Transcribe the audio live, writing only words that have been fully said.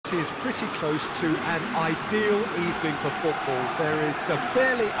it is pretty close to an ideal evening for football. There is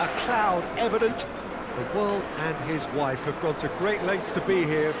barely a cloud evident. The world and his wife have gone to great lengths to be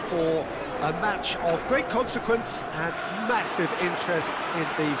here for a match of great consequence and massive interest in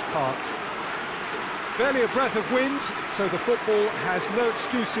these parts. Barely a breath of wind, so the football has no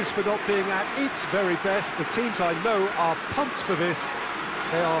excuses for not being at its very best. The teams I know are pumped for this.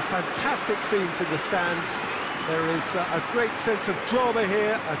 There are fantastic scenes in the stands. There is a great sense of drama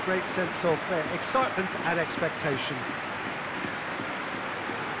here, a great sense of excitement and expectation.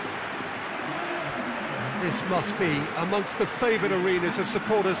 This must be amongst the favoured arenas of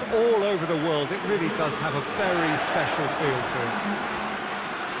supporters all over the world. It really does have a very special feel to it.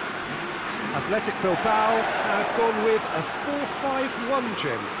 Athletic Bilbao have gone with a 4-5-1,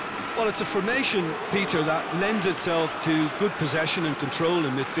 Jim. Well, it's a formation, Peter, that lends itself to good possession and control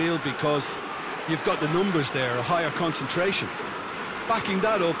in midfield because you've got the numbers there, a higher concentration. Backing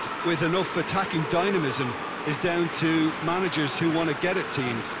that up with enough attacking dynamism is down to managers who want to get at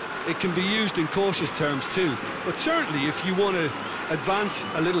teams. It can be used in cautious terms too, but certainly if you want to advance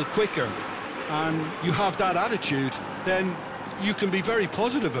a little quicker and you have that attitude, then you can be very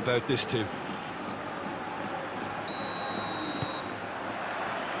positive about this too.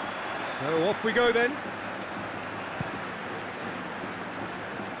 So off we go then.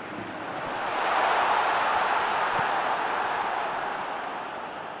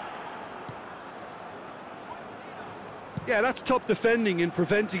 Yeah, that's top defending and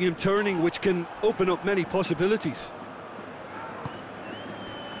preventing him turning, which can open up many possibilities.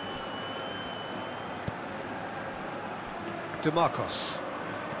 DeMarcos.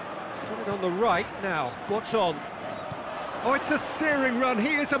 He's put it on the right now. What's on? Oh, it's a searing run.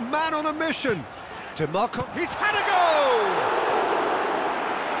 He is a man on a mission. DeMarcos. He's had a go!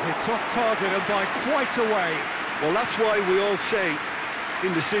 It's off target and by quite a way. Well, that's why we all say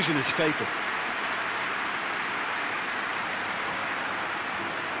indecision is fatal.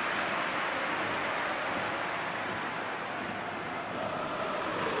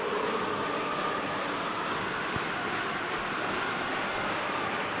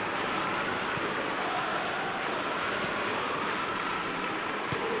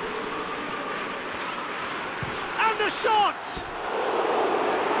 The shot!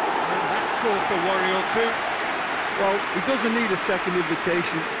 And that's caused a worry or two. Well, he doesn't need a second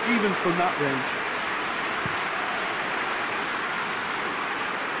invitation, even from that range.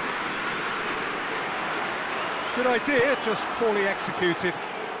 Good idea, just poorly executed.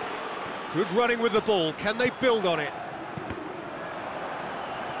 Good running with the ball. Can they build on it?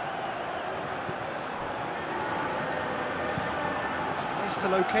 Tries to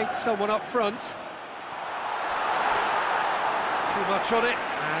locate someone up front. Too much on it,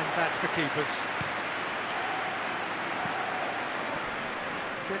 and that's the keeper's.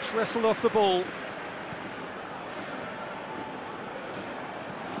 Gets wrestled off the ball.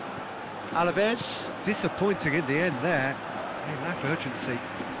 Alavés, disappointing in the end there. They lack urgency.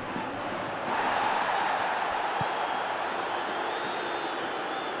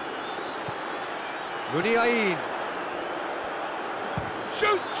 Muniain.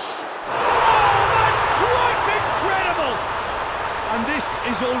 Shoots! Oh, that's quite incredible! And this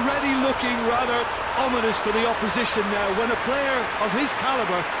is already looking rather ominous for the opposition now, when a player of his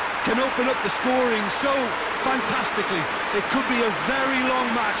calibre can open up the scoring so fantastically. It could be a very long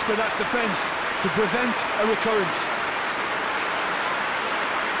match for that defence to prevent a recurrence.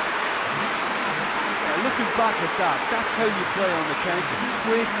 Yeah, looking back at that, that's how you play on the counter.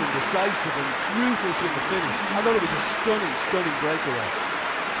 Quick and decisive and ruthless with the finish. I thought it was a stunning, stunning breakaway.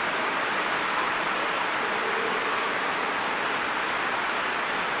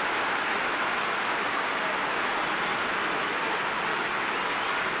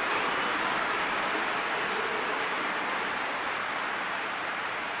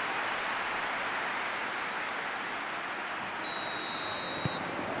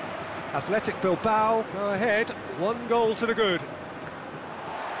 Athletic Bilbao go ahead, 1 goal to the good.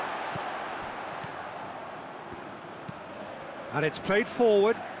 And it's played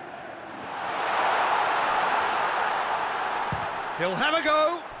forward. He'll have a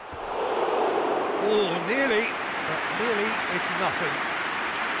go. Oh, nearly, but nearly is nothing.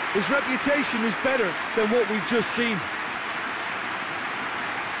 His reputation is better than what we've just seen.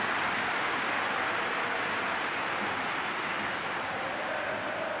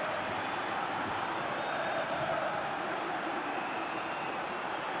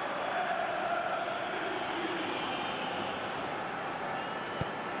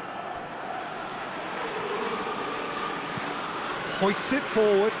 Hoists it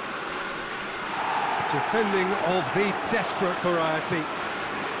forward. Defending of the desperate variety.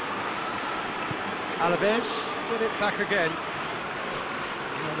 Alavés get it back again.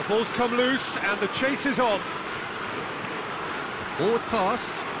 Now the ball's come loose and the chase is on. Forward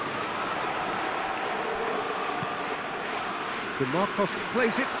pass. Marcos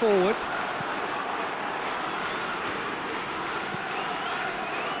plays it forward.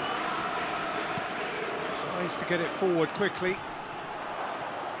 Tries to get it forward quickly.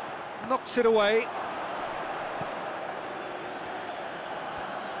 Knocks it away.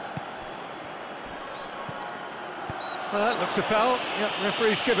 Looks a foul. Yep,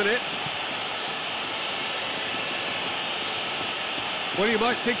 referee's given it. Well, you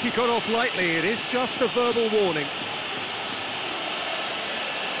might think he got off lightly. It is just a verbal warning.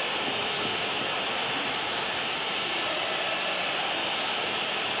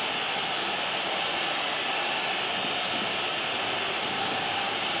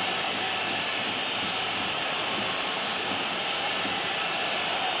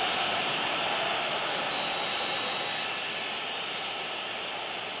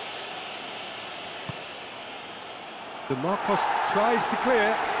 The Marcos tries to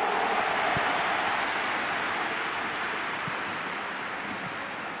clear.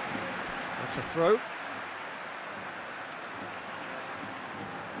 That's a throw.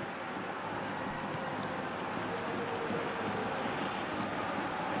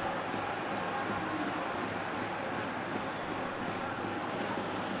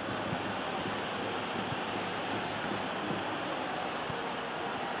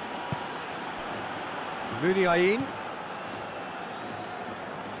 Muniain.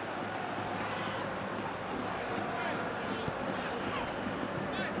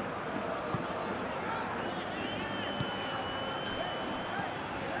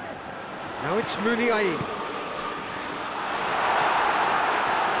 Now it's Muniain.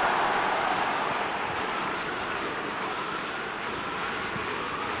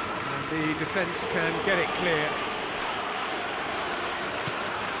 And the defence can get it clear.